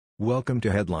Welcome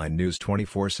to Headline News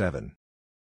 24/7.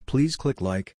 Please click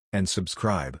like and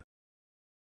subscribe.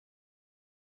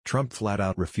 Trump flat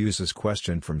out refuses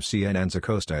question from CNN's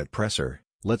Acosta at presser.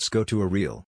 Let's go to a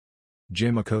reel.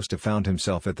 Jim Acosta found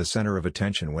himself at the center of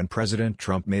attention when President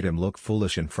Trump made him look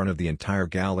foolish in front of the entire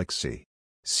galaxy.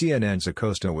 CNN's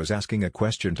Acosta was asking a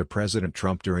question to President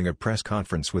Trump during a press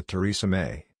conference with Theresa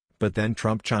May, but then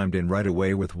Trump chimed in right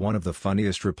away with one of the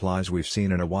funniest replies we've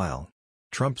seen in a while.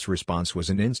 Trump's response was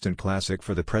an instant classic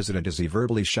for the president as he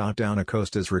verbally shot down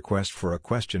Acosta's request for a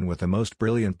question with the most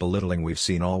brilliant belittling we've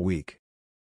seen all week.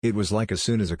 It was like as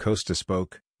soon as Acosta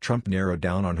spoke, Trump narrowed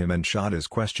down on him and shot his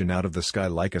question out of the sky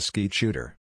like a skeet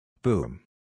shooter. Boom.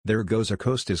 There goes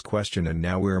Acosta's question, and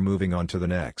now we're moving on to the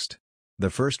next. The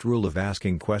first rule of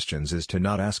asking questions is to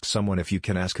not ask someone if you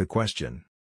can ask a question.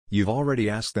 You've already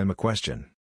asked them a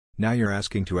question. Now you're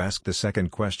asking to ask the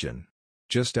second question.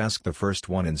 Just ask the first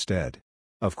one instead.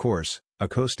 Of course,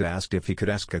 Acosta asked if he could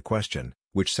ask a question,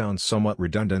 which sounds somewhat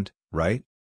redundant, right?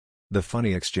 The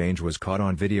funny exchange was caught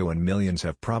on video and millions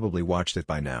have probably watched it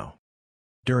by now.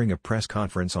 During a press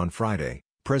conference on Friday,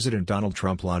 President Donald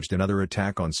Trump launched another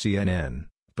attack on CNN,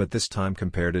 but this time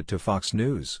compared it to Fox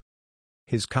News.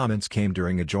 His comments came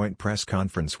during a joint press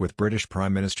conference with British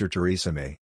Prime Minister Theresa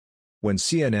May. When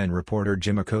CNN reporter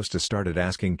Jim Acosta started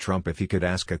asking Trump if he could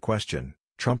ask a question,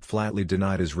 Trump flatly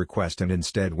denied his request and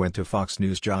instead went to Fox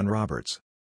News' John Roberts.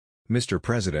 "Mr.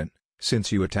 President,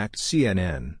 since you attacked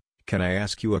CNN, can I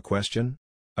ask you a question?"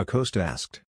 Acosta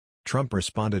asked. Trump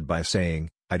responded by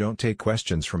saying, "I don't take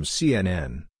questions from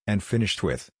CNN," and finished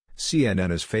with,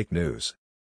 "CNN is fake news."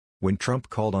 When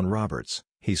Trump called on Roberts,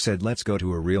 he said, "Let's go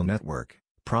to a real network,"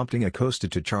 prompting Acosta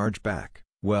to charge back,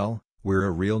 "Well, we're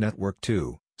a real network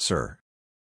too, sir."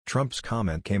 Trump's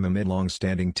comment came amid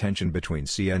long-standing tension between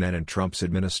CNN and Trump's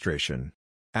administration.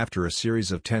 After a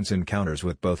series of tense encounters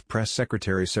with both Press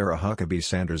Secretary Sarah Huckabee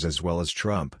Sanders as well as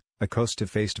Trump, Acosta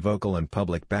faced vocal and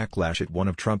public backlash at one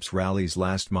of Trump's rallies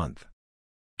last month.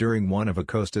 During one of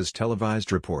Acosta's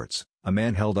televised reports, a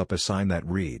man held up a sign that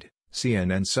read,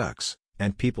 "CNN sucks,"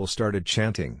 and people started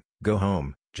chanting, "Go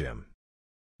home, Jim."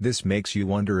 This makes you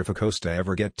wonder if Acosta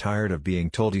ever get tired of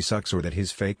being told he sucks or that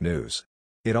he's fake news.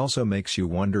 It also makes you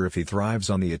wonder if he thrives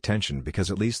on the attention because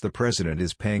at least the president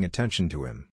is paying attention to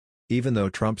him. Even though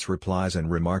Trump's replies and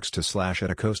remarks to /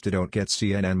 at Acosta don't get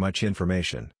CNN much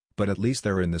information, but at least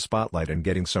they're in the spotlight and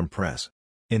getting some press.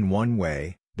 In one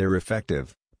way, they're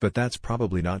effective, but that's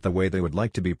probably not the way they would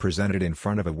like to be presented in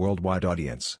front of a worldwide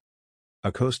audience.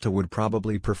 Acosta would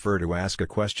probably prefer to ask a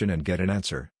question and get an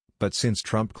answer, but since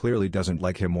Trump clearly doesn't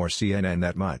like him or CNN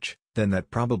that much, then that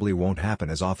probably won't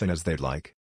happen as often as they'd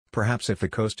like. Perhaps if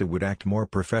Acosta would act more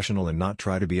professional and not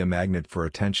try to be a magnet for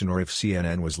attention, or if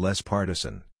CNN was less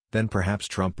partisan, then perhaps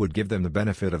Trump would give them the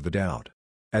benefit of the doubt.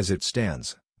 As it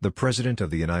stands, the President of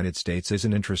the United States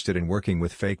isn't interested in working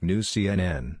with fake news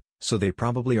CNN, so they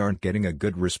probably aren't getting a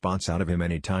good response out of him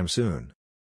anytime soon.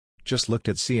 Just looked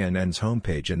at CNN's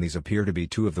homepage and these appear to be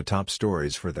two of the top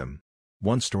stories for them.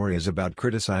 One story is about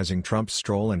criticizing Trump's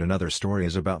stroll and another story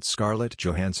is about Scarlett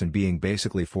Johansson being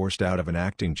basically forced out of an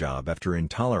acting job after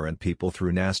intolerant people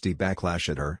threw nasty backlash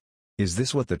at her. Is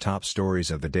this what the top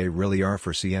stories of the day really are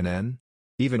for CNN?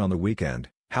 Even on the weekend,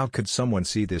 how could someone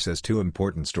see this as two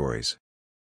important stories?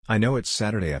 I know it's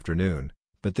Saturday afternoon,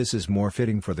 but this is more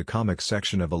fitting for the comics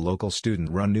section of a local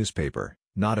student-run newspaper,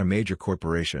 not a major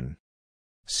corporation.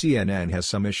 CNN has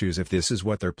some issues if this is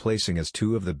what they're placing as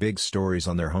two of the big stories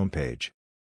on their homepage.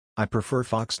 I prefer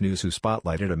Fox News, who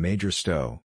spotlighted a major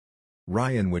story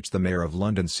in which the mayor of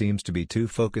London seems to be too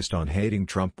focused on hating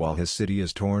Trump while his city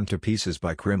is torn to pieces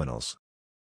by criminals.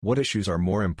 What issues are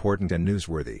more important and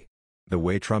newsworthy? The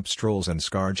way Trump strolls and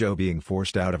ScarJo being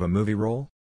forced out of a movie role?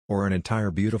 Or an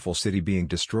entire beautiful city being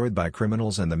destroyed by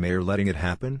criminals and the mayor letting it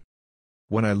happen?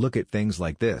 When I look at things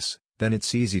like this, then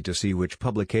it's easy to see which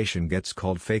publication gets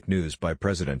called fake news by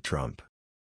President Trump.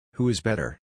 Who is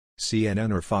better,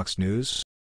 CNN or Fox News?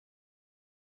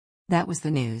 That was the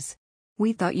news.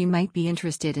 We thought you might be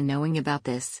interested in knowing about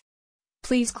this.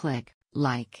 Please click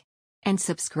like and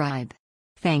subscribe.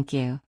 Thank you.